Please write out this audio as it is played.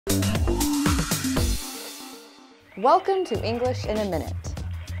Welcome to English in a Minute.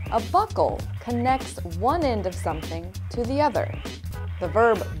 A buckle connects one end of something to the other. The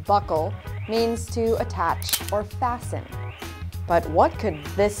verb buckle means to attach or fasten. But what could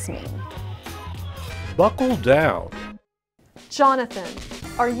this mean? Buckle down. Jonathan,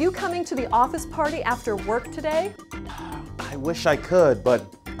 are you coming to the office party after work today? I wish I could,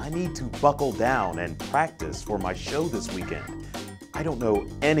 but I need to buckle down and practice for my show this weekend. I don't know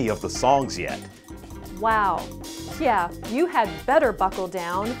any of the songs yet. Wow. Yeah, you had better buckle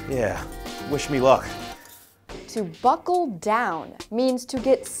down. Yeah, wish me luck. To buckle down means to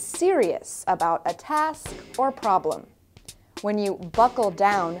get serious about a task or problem. When you buckle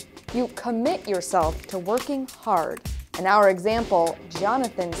down, you commit yourself to working hard. In our example,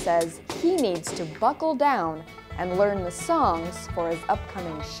 Jonathan says he needs to buckle down and learn the songs for his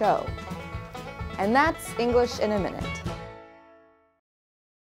upcoming show. And that's English in a Minute.